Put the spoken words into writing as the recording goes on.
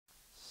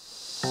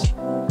Are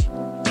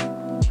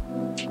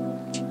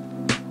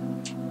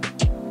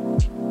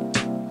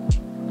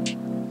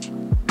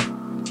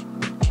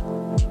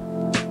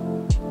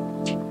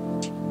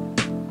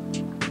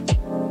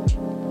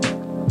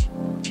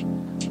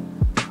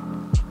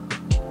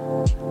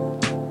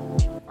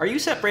you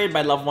separated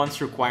by loved ones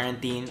through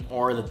quarantine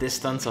or the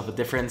distance of a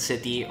different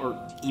city or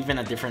even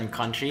a different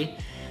country?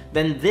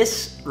 Then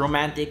this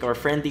romantic or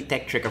friendly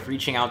tech trick of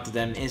reaching out to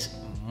them is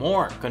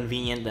more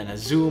convenient than a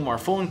Zoom or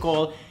phone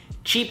call,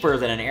 cheaper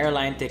than an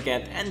airline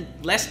ticket, and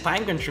less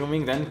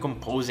time-consuming than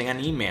composing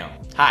an email.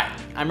 Hi,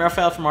 I'm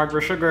Rafael from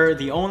Hardware Sugar,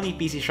 the only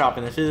PC shop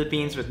in the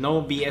Philippines with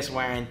no BS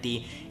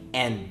warranty,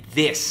 and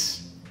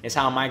this is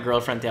how my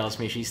girlfriend tells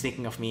me she's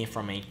thinking of me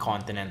from a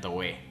continent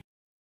away.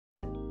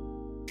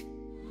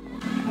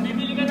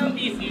 Bibili ka ng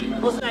PC,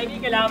 tapos na hindi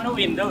kailangan ng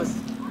Windows.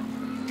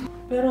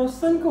 Pero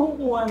saan ka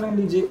kukuha ng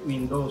legit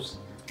Windows?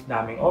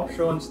 Daming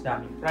options,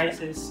 daming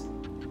prices.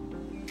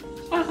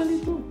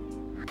 Nito.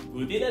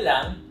 Buti na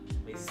lang,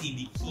 may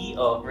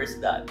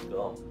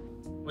cdkeyoffers.com.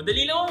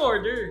 Madali lang ang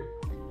order.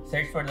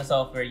 Search for the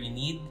software you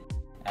need,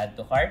 add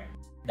to cart,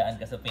 daan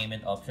ka sa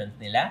payment options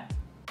nila.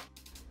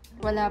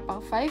 Wala pang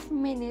 5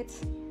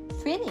 minutes,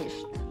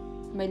 finished!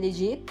 May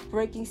legit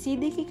working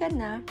CD key ka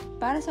na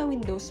para sa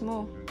Windows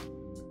mo.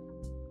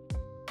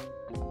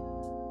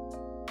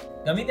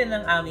 Gamitin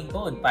ng aming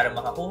code para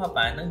makakuha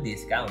pa ng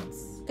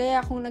discounts.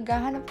 Kaya kung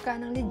naghahanap ka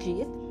ng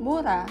legit,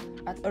 mura,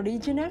 at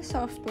original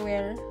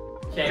software,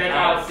 Check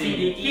out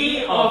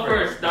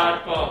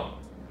cdkeyoffers.com.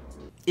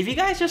 If you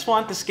guys just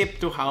want to skip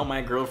to how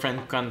my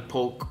girlfriend can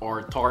poke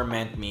or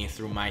torment me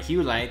through my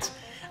Hue lights,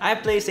 I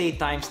placed a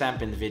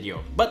timestamp in the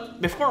video.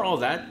 But before all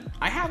that,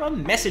 I have a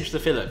message to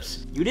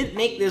Philips. You didn't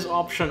make this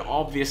option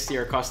obvious to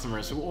your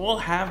customers who all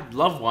have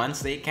loved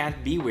ones they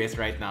can't be with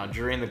right now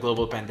during the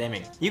global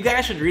pandemic. You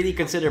guys should really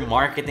consider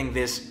marketing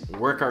this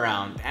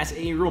workaround as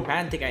a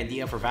romantic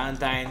idea for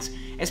Valentine's,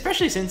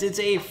 especially since it's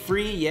a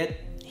free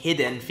yet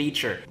hidden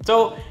feature.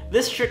 So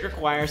this trick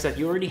requires that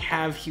you already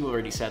have Hue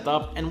already set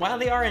up, and while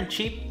they aren't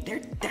cheap,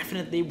 they're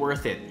definitely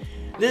worth it.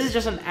 This is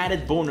just an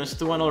added bonus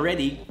to an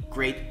already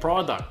great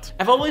product.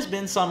 I've always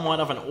been somewhat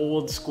of an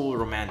old school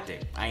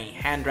romantic. I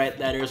handwrite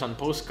letters on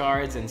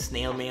postcards and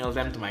snail mail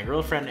them to my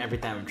girlfriend every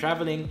time I'm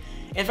traveling.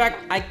 In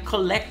fact, I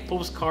collect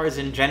postcards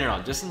in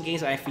general, just in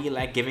case I feel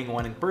like giving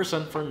one in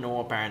person for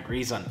no apparent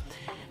reason.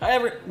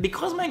 However,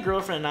 because my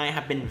girlfriend and I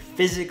have been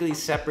physically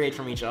separated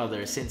from each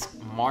other since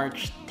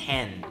March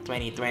 10,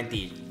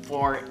 2020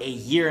 for a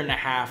year and a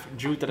half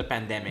due to the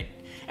pandemic,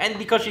 and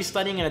because she's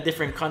studying in a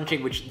different country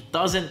which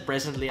doesn't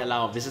presently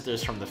allow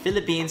visitors from the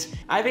Philippines,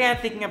 I began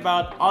thinking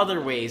about other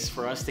ways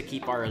for us to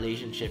keep our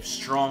relationship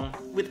strong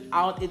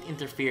without it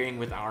interfering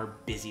with our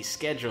busy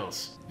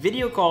schedules.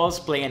 Video calls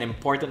play an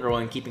important role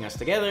in keeping us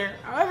together.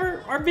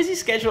 However, our busy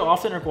schedule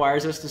often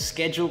requires us to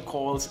schedule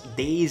calls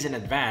days in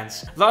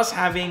advance, thus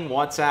having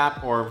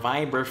WhatsApp or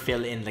Viber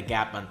fill in the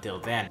gap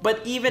until then.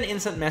 But even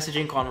instant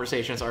messaging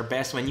conversations are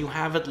best when you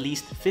have at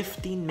least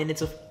 15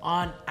 minutes of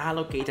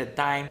unallocated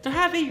time to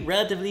have a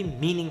relatively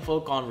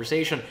meaningful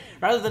conversation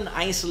rather than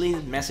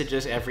isolated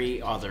messages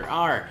every other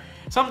hour.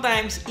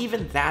 Sometimes,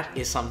 even that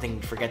is something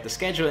we forget to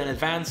schedule in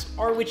advance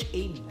or which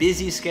a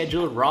busy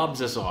schedule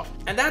robs us of.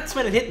 And that's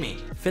when it hit me.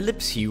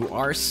 Philips Hue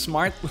are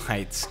smart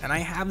lights and I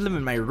have them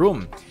in my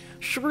room.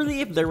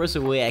 Surely if there was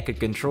a way I could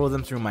control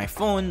them through my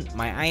phone,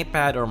 my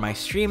iPad, or my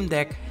Stream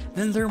Deck,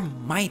 then there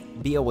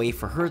might be a way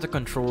for her to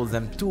control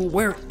them to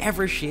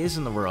wherever she is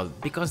in the world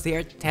because they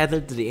are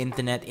tethered to the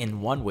internet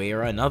in one way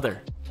or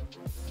another.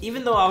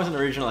 Even though I was an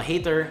original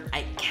hater,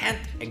 I can't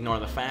ignore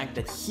the fact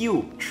that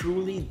Hue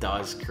truly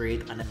does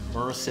create an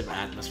immersive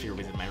atmosphere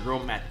within my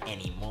room at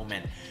any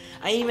moment.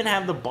 I even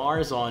have the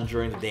bars on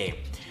during the day.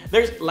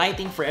 There's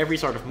lighting for every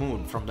sort of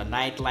mood, from the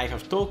nightlife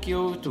of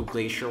Tokyo to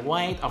glacier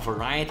white, a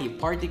variety of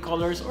party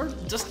colors, or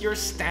just your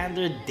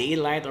standard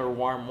daylight or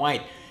warm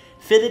white.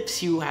 Philips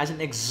Hue has an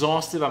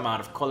exhaustive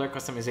amount of color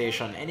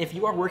customization, and if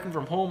you are working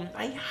from home,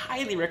 I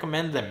highly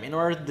recommend them in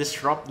order to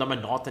disrupt the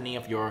monotony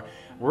of your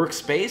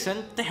workspace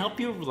and to help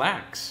you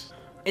relax.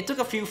 It took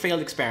a few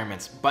failed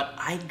experiments, but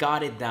I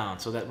got it down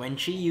so that when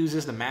she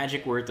uses the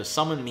magic word to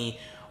summon me,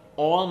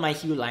 all my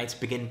Hue lights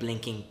begin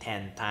blinking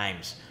 10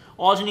 times.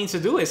 All she needs to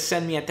do is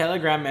send me a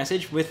Telegram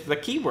message with the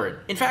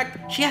keyword. In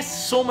fact, she has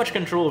so much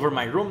control over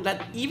my room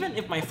that even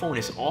if my phone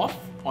is off,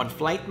 on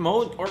flight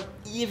mode, or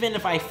even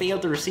if I fail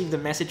to receive the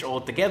message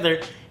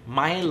altogether,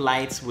 my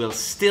lights will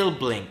still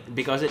blink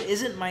because it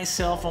isn't my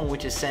cell phone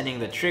which is sending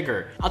the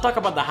trigger. I'll talk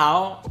about the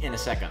how in a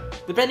second.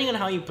 Depending on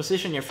how you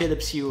position your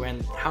Philips Hue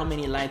and how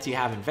many lights you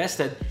have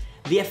invested,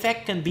 the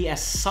effect can be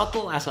as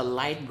subtle as a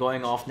light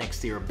going off next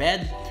to your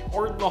bed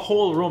or the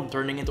whole room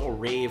turning into a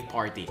rave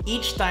party.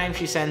 Each time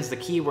she sends the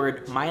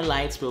keyword, my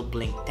lights will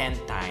blink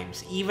 10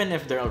 times, even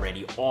if they're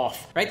already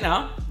off. Right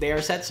now, they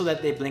are set so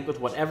that they blink with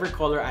whatever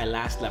color I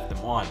last left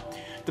them on.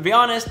 To be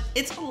honest,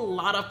 it's a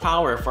lot of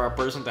power for a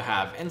person to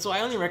have, and so I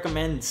only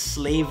recommend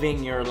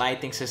slaving your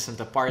lighting system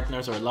to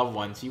partners or loved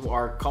ones you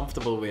are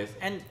comfortable with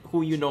and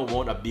who you know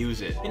won't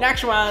abuse it. In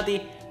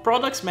actuality,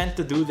 Products meant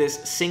to do this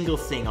single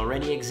thing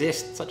already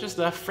exist, such as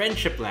the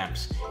friendship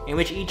lamps, in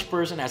which each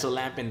person has a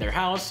lamp in their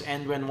house,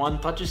 and when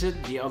one touches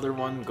it, the other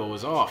one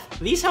goes off.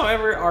 These,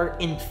 however, are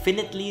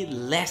infinitely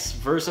less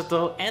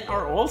versatile and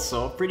are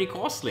also pretty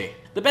costly.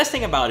 The best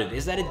thing about it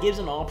is that it gives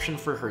an option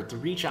for her to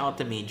reach out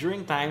to me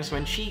during times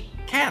when she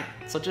can't,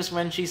 such as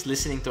when she's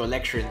listening to a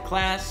lecture in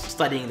class,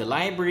 studying the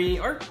library,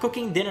 or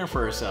cooking dinner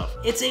for herself.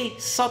 It's a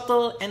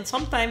subtle and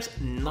sometimes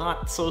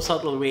not so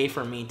subtle way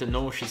for me to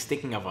know she's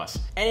thinking of us.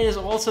 And it is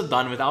also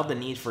done without the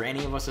need for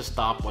any of us to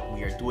stop what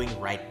we are doing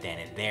right then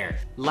and there.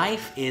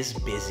 Life is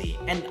busy,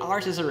 and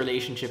ours is a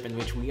relationship in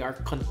which we are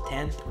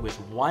content with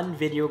one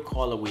video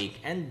call a week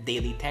and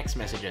daily text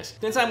messages.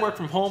 Since I work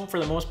from home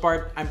for the most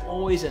part, I'm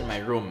always in my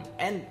room.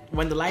 And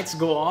when the lights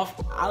go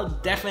off, I'll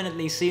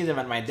definitely see them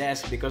at my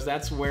desk because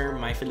that's where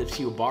my Philips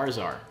Hue bars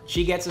are.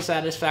 She gets the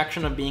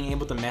satisfaction of being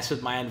able to mess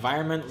with my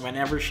environment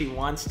whenever she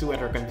wants to at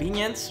her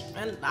convenience,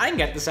 and I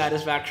get the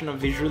satisfaction of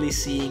visually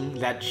seeing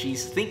that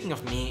she's thinking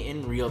of me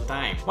in real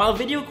time. While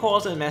video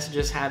calls and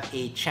messages have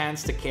a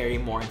chance to carry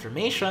more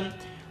information,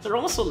 they're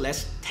also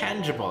less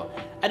tangible.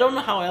 I don't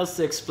know how else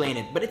to explain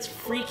it, but it's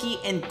freaky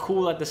and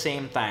cool at the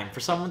same time for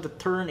someone to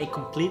turn a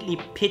completely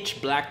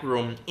pitch black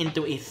room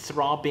into a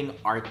throbbing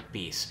art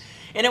piece.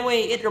 In a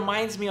way, it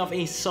reminds me of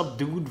a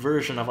subdued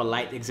version of a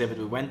light exhibit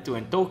we went to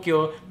in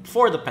Tokyo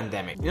before the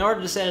pandemic. In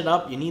order to set it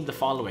up, you need the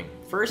following.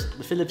 First,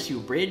 the Philips Hue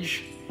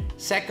bridge.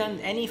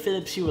 Second, any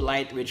Philips Hue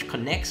light which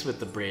connects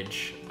with the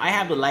bridge. I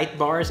have the light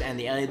bars and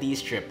the LED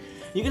strip.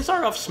 You can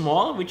start off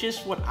small, which is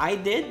what I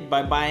did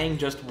by buying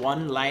just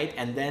one light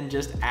and then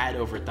just add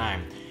over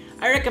time.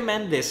 I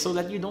recommend this so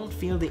that you don't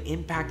feel the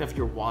impact of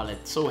your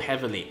wallet so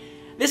heavily.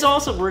 This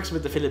also works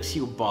with the Philips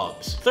Hue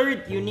bulbs.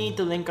 Third, you need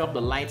to link up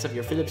the lights of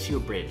your Philips Hue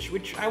bridge,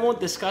 which I won't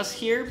discuss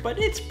here, but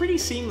it's pretty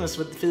seamless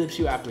with the Philips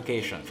Hue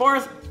application.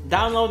 Fourth,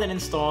 download and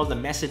install the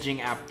messaging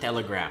app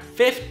Telegram.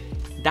 Fifth,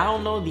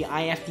 download the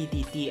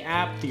IFTTT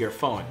app to your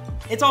phone.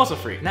 It's also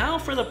free. Now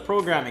for the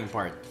programming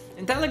part.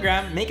 In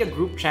Telegram, make a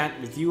group chat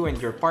with you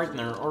and your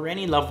partner or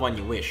any loved one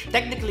you wish.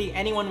 Technically,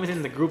 anyone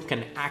within the group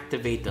can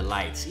activate the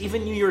lights,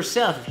 even you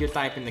yourself if you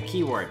type in the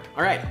keyword.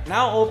 Alright,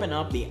 now open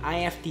up the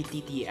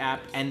IFTTT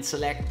app and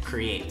select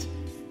Create.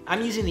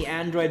 I'm using the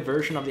Android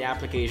version of the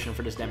application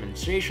for this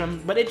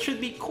demonstration, but it should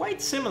be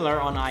quite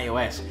similar on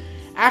iOS.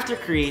 After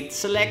Create,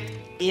 select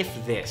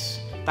If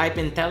This. Type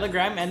in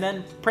Telegram and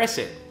then press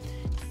it.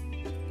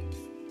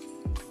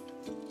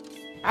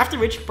 After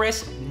which,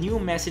 press New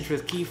Message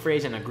with key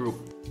phrase in a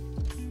group.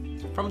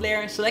 From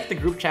there, select the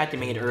group chat you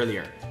made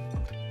earlier.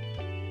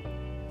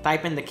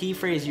 Type in the key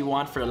phrase you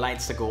want for the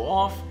lights to go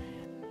off.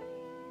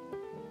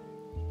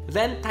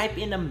 Then type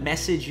in a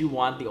message you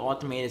want the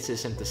automated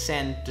system to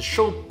send to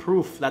show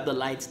proof that the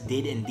lights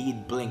did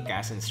indeed blink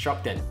as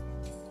instructed.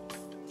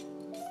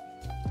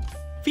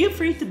 Feel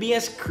free to be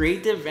as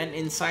creative and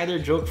insider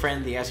joke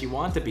friendly as you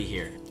want to be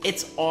here.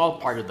 It's all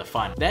part of the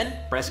fun. Then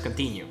press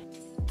Continue.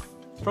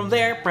 From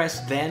there,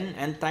 press Then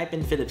and type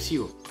in Philips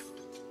Hue.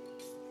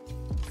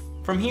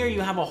 From here, you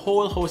have a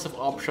whole host of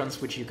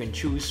options which you can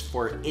choose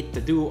for it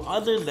to do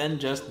other than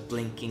just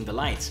blinking the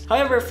lights.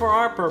 However, for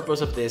our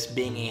purpose of this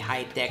being a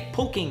high-tech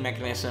poking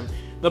mechanism,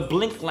 the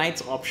blink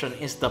lights option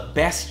is the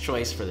best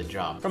choice for the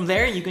job. From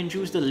there, you can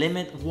choose to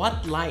limit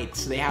what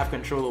lights they have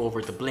control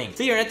over to blink.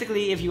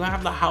 Theoretically, if you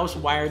have the house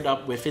wired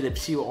up with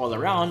Philips Hue all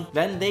around,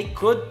 then they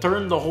could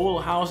turn the whole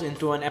house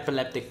into an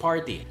epileptic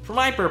party. For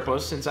my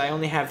purpose, since I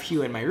only have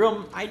Hue in my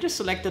room, I just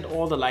selected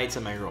all the lights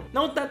in my room.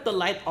 Note that the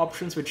light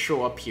options which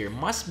show up here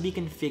must be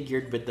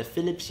configured with the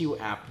Philips Hue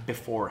app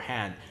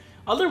beforehand.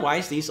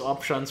 Otherwise, these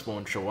options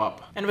won't show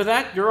up. And with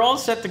that, you're all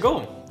set to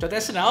go. To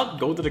test it out,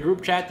 go to the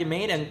group chat you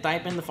made and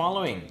type in the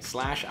following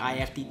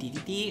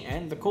 /IFTTT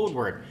and the code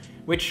word,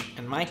 which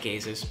in my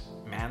case is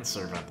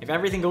manservant. If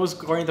everything goes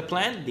according to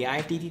plan, the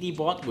IFTTT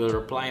bot will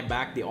reply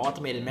back the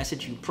automated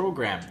message you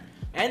programmed,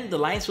 and the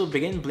lights will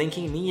begin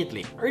blinking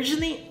immediately.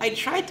 Originally, I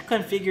tried to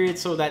configure it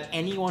so that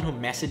anyone who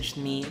messaged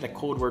me the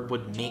code word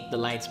would make the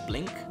lights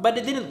blink, but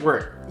it didn't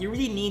work. You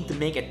really need to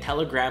make a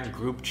Telegram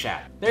group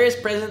chat. There is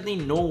presently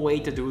no way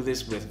to do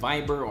this with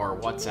Viber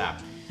or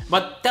WhatsApp.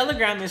 But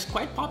Telegram is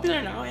quite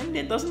popular now, and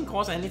it doesn't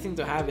cost anything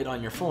to have it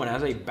on your phone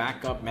as a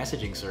backup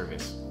messaging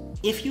service.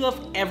 If you have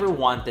ever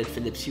wanted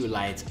Philips Hue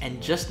lights and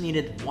just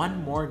needed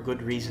one more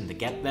good reason to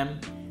get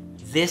them,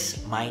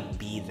 this might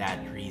be that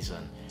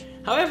reason.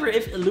 However,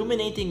 if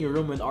illuminating your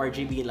room with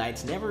RGB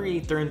lights never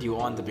really turned you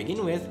on to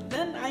begin with,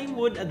 then I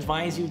would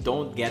advise you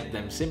don't get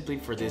them simply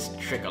for this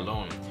trick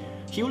alone.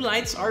 Hue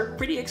lights are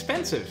pretty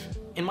expensive.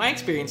 In my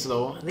experience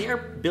though, they are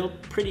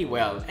built pretty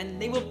well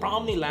and they will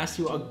probably last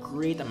you a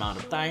great amount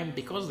of time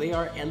because they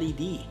are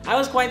LED. I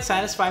was quite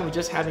satisfied with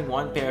just having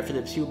one pair of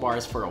Philips Hue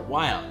bars for a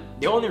while.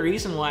 The only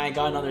reason why I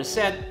got another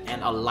set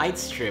and a light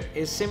strip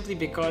is simply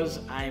because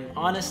I'm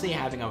honestly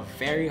having a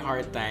very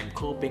hard time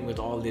coping with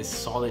all this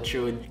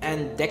solitude,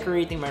 and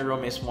decorating my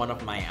room is one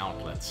of my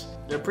outlets.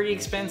 They're pretty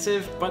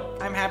expensive, but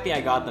I'm happy I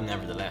got them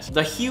nevertheless.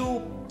 The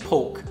Hue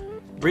Poke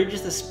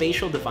bridges the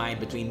spatial divide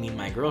between me and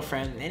my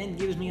girlfriend, and it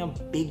gives me a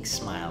big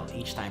smile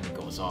each time it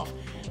goes off.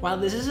 While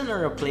this isn't a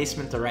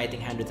replacement to writing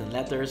handwritten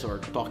letters or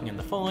talking on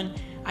the phone,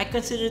 I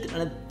consider it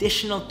an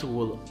additional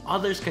tool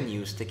others can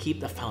use to keep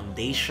the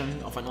foundation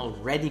of an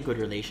already good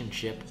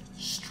relationship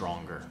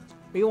stronger.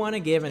 We want to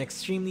give an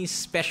extremely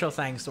special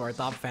thanks to our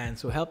top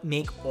fans who helped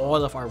make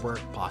all of our work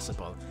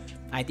possible.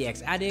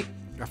 ITX Addict,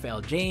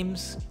 Rafael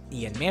James,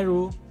 Ian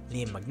Meru,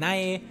 Liam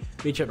Magnaye,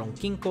 Richard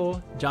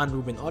Onkinko, John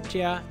Ruben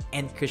Ochia,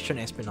 and Christian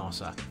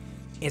Espinosa.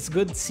 It's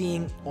good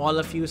seeing all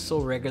of you so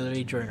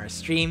regularly during our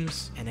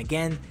streams, and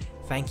again,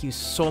 thank you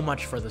so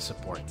much for the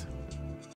support.